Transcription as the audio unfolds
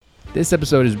This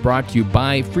episode is brought to you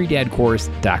by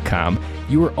freedadcourse.com.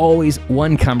 You are always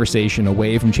one conversation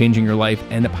away from changing your life,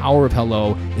 and the power of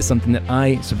hello is something that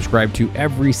I subscribe to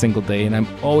every single day, and I'm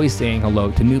always saying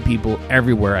hello to new people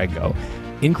everywhere I go.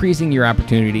 Increasing your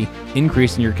opportunity,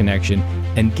 increasing your connection,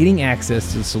 and getting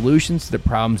access to solutions to the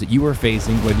problems that you are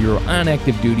facing, whether you're on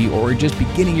active duty or just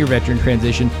beginning your veteran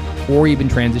transition, or you've been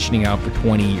transitioning out for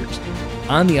 20 years.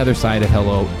 On the other side of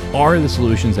hello are the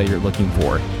solutions that you're looking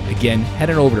for. Again, head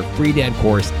on over to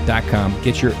freedadcourse.com.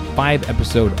 Get your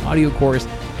 5-episode audio course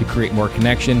to create more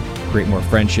connection, create more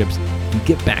friendships, and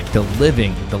get back to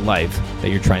living the life that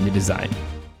you're trying to design.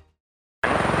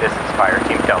 This is Fire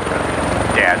Team Delta.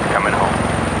 Dad's coming home.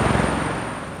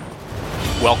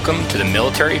 Welcome to the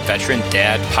Military Veteran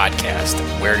Dad Podcast,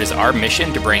 where it is our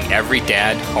mission to bring every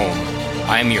dad home.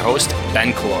 I am your host,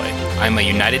 Ben Killoy. I'm a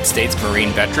United States Marine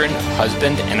veteran,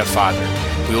 husband, and a father.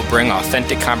 We will bring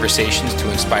authentic conversations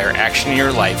to inspire action in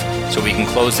your life so we can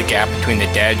close the gap between the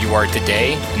dad you are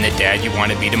today and the dad you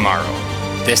want to be tomorrow.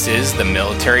 This is the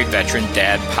Military Veteran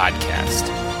Dad Podcast.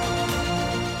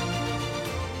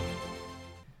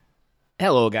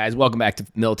 Hello, guys. Welcome back to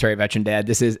Military Veteran Dad.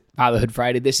 This is Fatherhood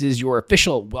Friday. This is your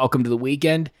official welcome to the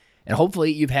weekend. And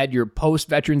hopefully you've had your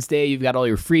post-Veterans Day. You've got all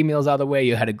your free meals out of the way.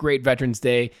 You had a great Veterans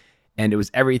Day, and it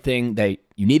was everything that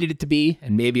you needed it to be.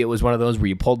 And maybe it was one of those where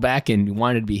you pulled back and you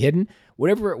wanted to be hidden.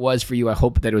 Whatever it was for you, I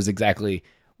hope that it was exactly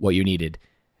what you needed.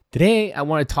 Today, I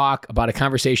want to talk about a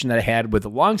conversation that I had with a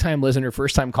longtime listener,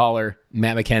 first-time caller,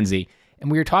 Matt McKenzie.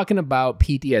 And we were talking about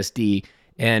PTSD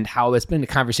and how it's been a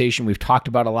conversation we've talked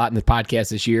about a lot in the podcast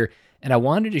this year. And I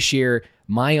wanted to share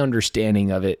my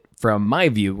understanding of it from my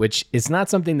view, which is not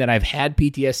something that I've had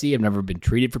PTSD. I've never been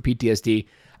treated for PTSD.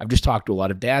 I've just talked to a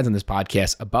lot of dads on this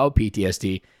podcast about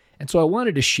PTSD. And so I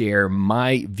wanted to share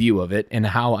my view of it and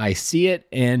how I see it,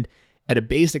 and at a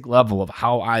basic level of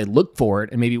how I look for it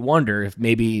and maybe wonder if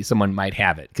maybe someone might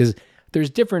have it. Because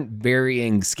there's different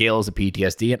varying scales of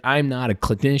PTSD, and I'm not a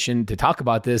clinician to talk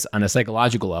about this on a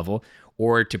psychological level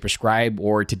or to prescribe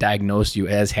or to diagnose you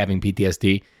as having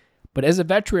PTSD. But as a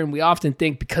veteran, we often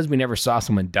think because we never saw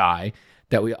someone die,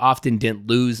 that we often didn't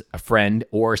lose a friend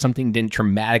or something didn't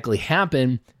traumatically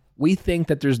happen, we think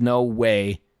that there's no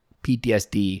way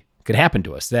PTSD could happen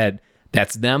to us.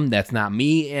 That's them, that's not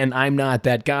me, and I'm not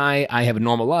that guy. I have a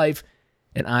normal life,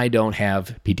 and I don't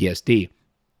have PTSD.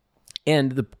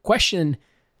 And the question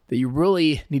that you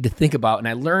really need to think about, and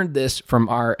I learned this from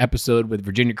our episode with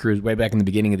Virginia Cruz way back in the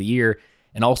beginning of the year,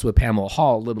 and also with Pamela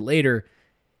Hall a little later,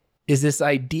 is this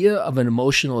idea of an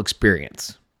emotional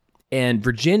experience. And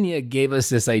Virginia gave us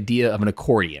this idea of an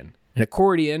accordion. An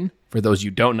accordion, for those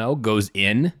you don't know, goes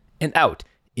in and out,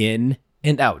 in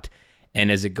and out.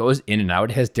 And as it goes in and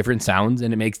out, it has different sounds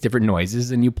and it makes different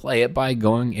noises, and you play it by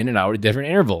going in and out at different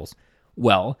intervals.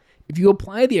 Well, if you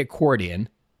apply the accordion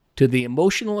to the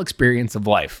emotional experience of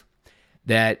life,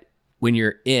 that when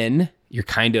you're in, you're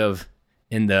kind of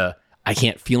in the I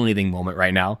can't feel anything moment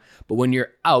right now. But when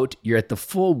you're out, you're at the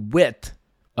full width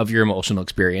of your emotional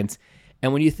experience.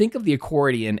 And when you think of the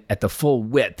accordion at the full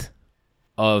width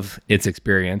of its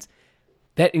experience,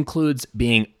 that includes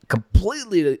being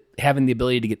completely having the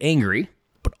ability to get angry,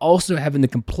 but also having the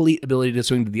complete ability to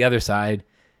swing to the other side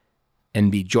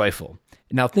and be joyful.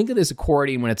 Now think of this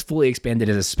accordion when it's fully expanded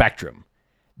as a spectrum,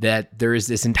 that there is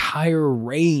this entire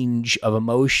range of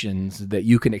emotions that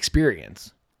you can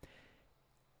experience.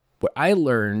 What I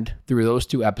learned through those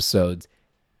 2 episodes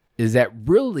is that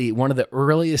really one of the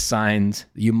earliest signs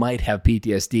that you might have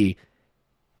PTSD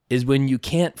is when you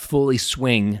can't fully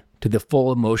swing to the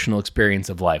full emotional experience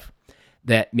of life.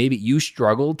 That maybe you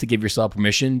struggle to give yourself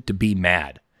permission to be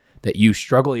mad, that you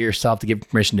struggle yourself to give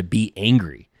permission to be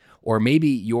angry, or maybe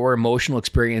your emotional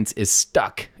experience is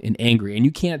stuck in angry and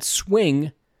you can't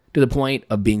swing to the point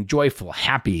of being joyful,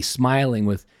 happy, smiling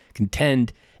with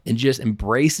content, and just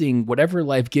embracing whatever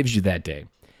life gives you that day.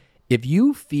 If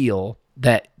you feel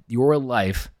that your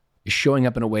life is showing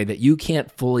up in a way that you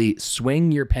can't fully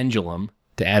swing your pendulum,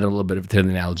 to add a little bit to the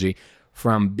analogy,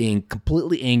 from being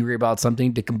completely angry about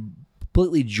something to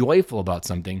completely joyful about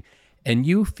something, and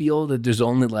you feel that there's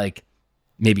only like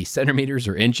maybe centimeters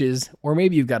or inches, or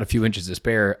maybe you've got a few inches to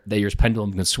spare that your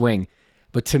pendulum can swing.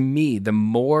 But to me, the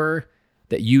more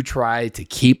that you try to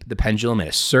keep the pendulum in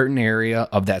a certain area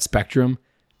of that spectrum,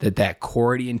 that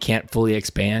accordion can't fully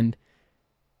expand,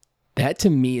 that to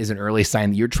me is an early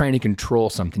sign that you're trying to control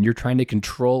something. You're trying to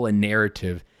control a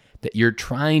narrative, that you're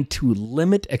trying to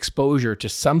limit exposure to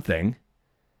something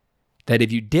that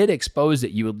if you did expose it,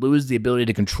 you would lose the ability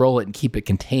to control it and keep it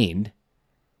contained.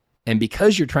 And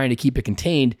because you're trying to keep it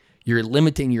contained, you're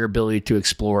limiting your ability to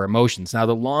explore emotions. Now,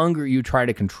 the longer you try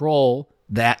to control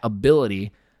that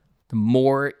ability, the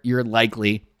more you're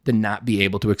likely to not be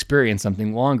able to experience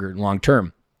something long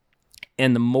term.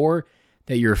 And the more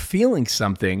that you're feeling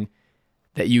something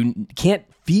that you can't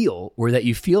feel, or that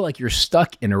you feel like you're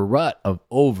stuck in a rut of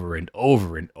over and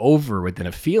over and over within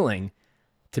a feeling,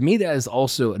 to me, that is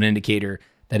also an indicator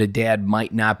that a dad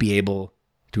might not be able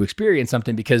to experience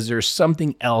something because there's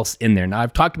something else in there. Now,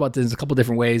 I've talked about this a couple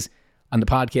different ways on the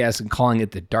podcast and calling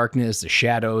it the darkness, the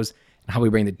shadows, and how we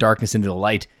bring the darkness into the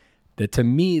light. That to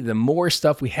me, the more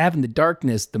stuff we have in the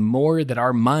darkness, the more that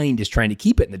our mind is trying to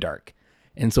keep it in the dark.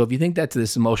 And so if you think that's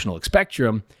this emotional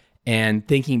spectrum and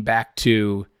thinking back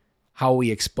to how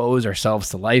we expose ourselves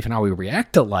to life and how we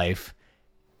react to life,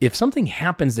 if something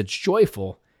happens that's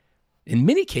joyful, in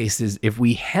many cases, if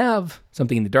we have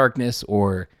something in the darkness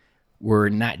or we're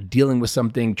not dealing with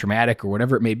something traumatic or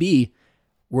whatever it may be,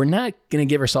 we're not going to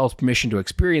give ourselves permission to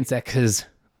experience that because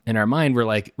in our mind, we're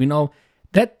like,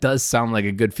 that does sound like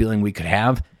a good feeling we could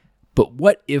have. But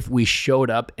what if we showed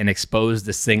up and exposed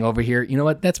this thing over here? You know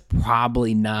what? That's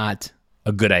probably not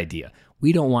a good idea.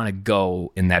 We don't want to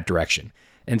go in that direction.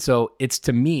 And so it's,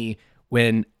 to me,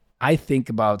 when I think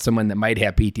about someone that might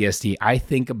have PTSD, I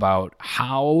think about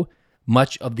how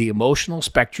much of the emotional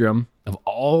spectrum of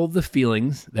all the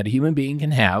feelings that a human being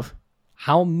can have,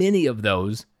 how many of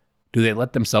those do they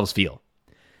let themselves feel?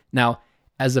 Now,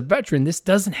 as a veteran, this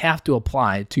doesn't have to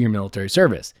apply to your military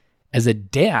service. As a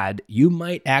dad, you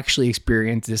might actually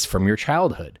experience this from your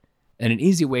childhood. And an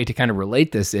easy way to kind of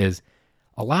relate this is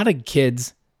a lot of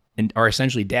kids are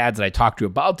essentially dads that I talk to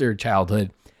about their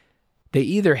childhood. They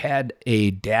either had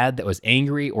a dad that was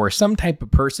angry or some type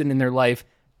of person in their life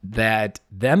that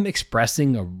them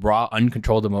expressing a raw,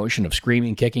 uncontrolled emotion of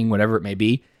screaming, kicking, whatever it may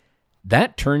be,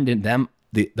 that turned in them,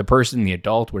 the person, the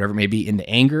adult, whatever it may be, into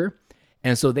anger.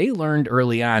 And so they learned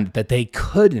early on that they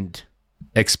couldn't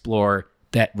explore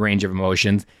that range of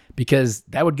emotions because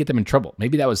that would get them in trouble.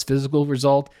 Maybe that was physical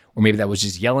result, or maybe that was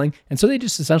just yelling. And so they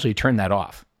just essentially turned that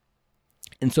off.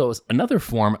 And so another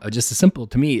form of just a simple,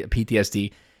 to me,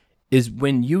 PTSD is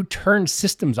when you turn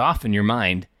systems off in your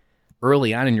mind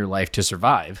early on in your life to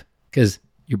survive, because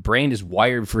your brain is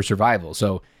wired for survival.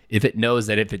 So if it knows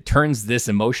that if it turns this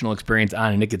emotional experience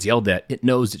on and it gets yelled at, it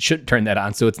knows it shouldn't turn that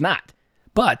on, so it's not.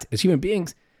 But as human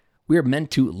beings, we are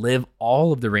meant to live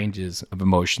all of the ranges of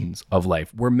emotions of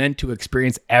life. We're meant to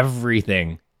experience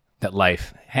everything that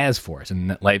life has for us and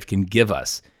that life can give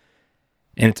us.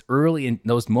 And it's early in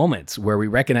those moments where we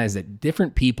recognize that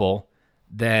different people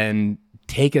then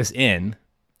take us in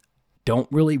don't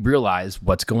really realize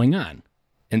what's going on.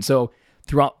 And so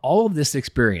throughout all of this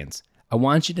experience, I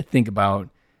want you to think about,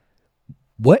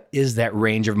 what is that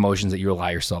range of emotions that you allow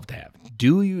yourself to have?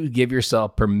 Do you give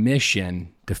yourself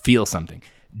permission to feel something?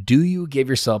 Do you give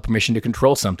yourself permission to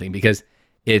control something? Because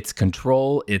it's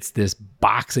control, it's this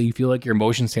box that you feel like your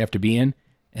emotions have to be in.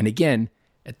 And again,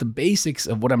 at the basics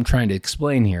of what I'm trying to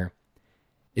explain here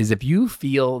is if you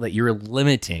feel that you're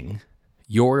limiting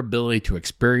your ability to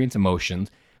experience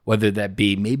emotions, whether that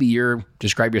be maybe you're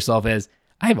describe yourself as,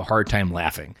 I have a hard time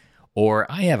laughing,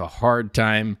 or I have a hard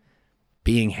time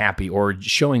being happy or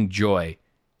showing joy.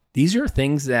 These are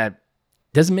things that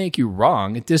doesn't make you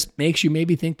wrong. It just makes you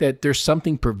maybe think that there's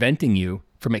something preventing you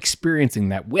from experiencing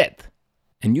that width.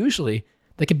 And usually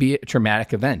that could be a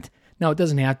traumatic event. Now, it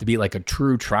doesn't have to be like a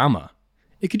true trauma.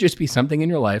 It could just be something in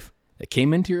your life that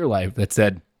came into your life that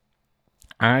said,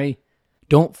 I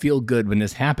don't feel good when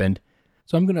this happened,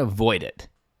 so I'm going to avoid it.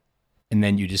 And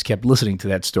then you just kept listening to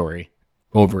that story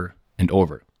over and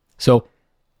over. So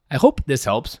I hope this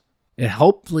helps. It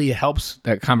hopefully helps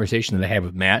that conversation that I had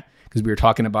with Matt, because we were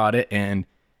talking about it, and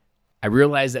I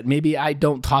realized that maybe I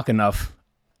don't talk enough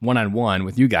one-on-one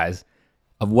with you guys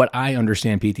of what I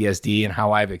understand PTSD and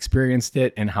how I've experienced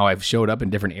it and how I've showed up in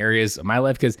different areas of my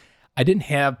life, because I didn't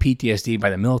have PTSD by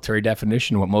the military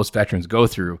definition, what most veterans go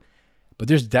through, but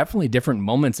there's definitely different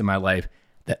moments in my life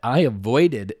that I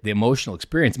avoided the emotional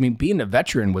experience. I mean, being a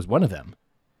veteran was one of them.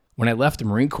 When I left the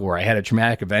Marine Corps, I had a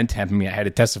traumatic event happen to me. I had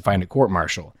to testify in a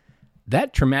court-martial.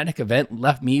 That traumatic event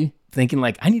left me thinking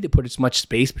like, I need to put as much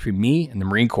space between me and the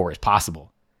Marine Corps as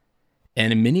possible.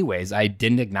 And in many ways, I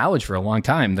didn't acknowledge for a long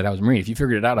time that I was a Marine. If you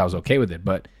figured it out, I was okay with it.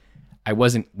 But I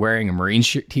wasn't wearing a Marine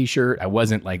t-shirt. I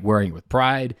wasn't like wearing it with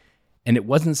pride. And it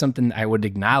wasn't something I would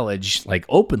acknowledge like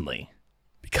openly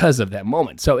because of that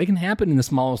moment. So it can happen in the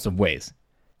smallest of ways.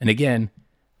 And again,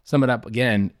 sum it up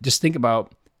again, just think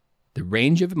about the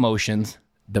range of emotions,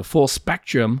 the full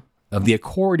spectrum of the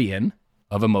accordion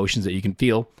of emotions that you can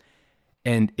feel.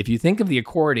 And if you think of the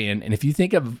accordion, and if you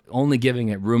think of only giving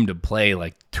it room to play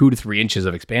like 2 to 3 inches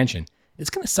of expansion, it's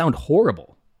going to sound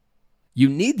horrible. You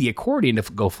need the accordion to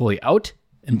go fully out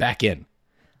and back in.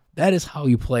 That is how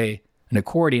you play an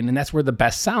accordion, and that's where the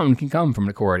best sound can come from an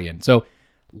accordion. So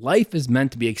life is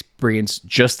meant to be experienced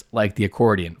just like the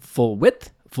accordion, full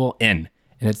width, full in.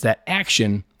 And it's that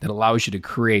action that allows you to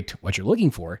create what you're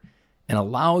looking for and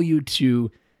allow you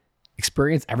to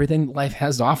experience everything that life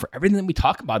has to offer, everything that we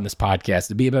talk about in this podcast,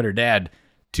 to be a better dad,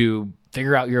 to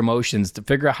figure out your emotions, to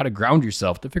figure out how to ground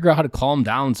yourself, to figure out how to calm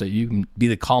down so you can be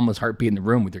the calmest heartbeat in the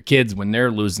room with your kids when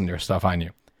they're losing their stuff on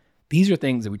you. These are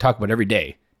things that we talk about every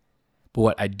day. But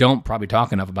what I don't probably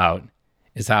talk enough about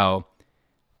is how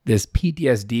this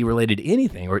PTSD related to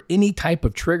anything or any type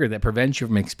of trigger that prevents you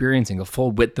from experiencing a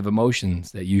full width of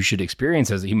emotions that you should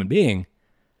experience as a human being,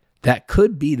 that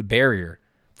could be the barrier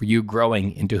for you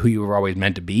growing into who you were always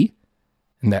meant to be.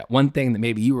 And that one thing that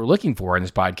maybe you were looking for in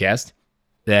this podcast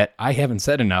that I haven't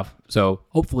said enough. So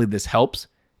hopefully this helps.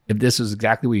 If this is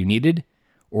exactly what you needed,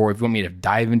 or if you want me to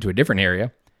dive into a different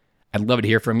area, I'd love to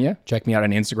hear from you. Check me out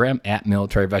on Instagram at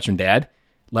Military Veteran Dad.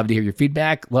 Love to hear your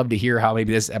feedback. Love to hear how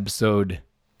maybe this episode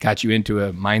got you into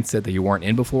a mindset that you weren't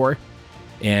in before.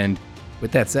 And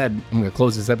with that said, I'm going to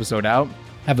close this episode out.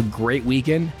 Have a great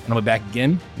weekend, and I'll be back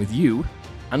again with you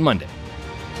on Monday.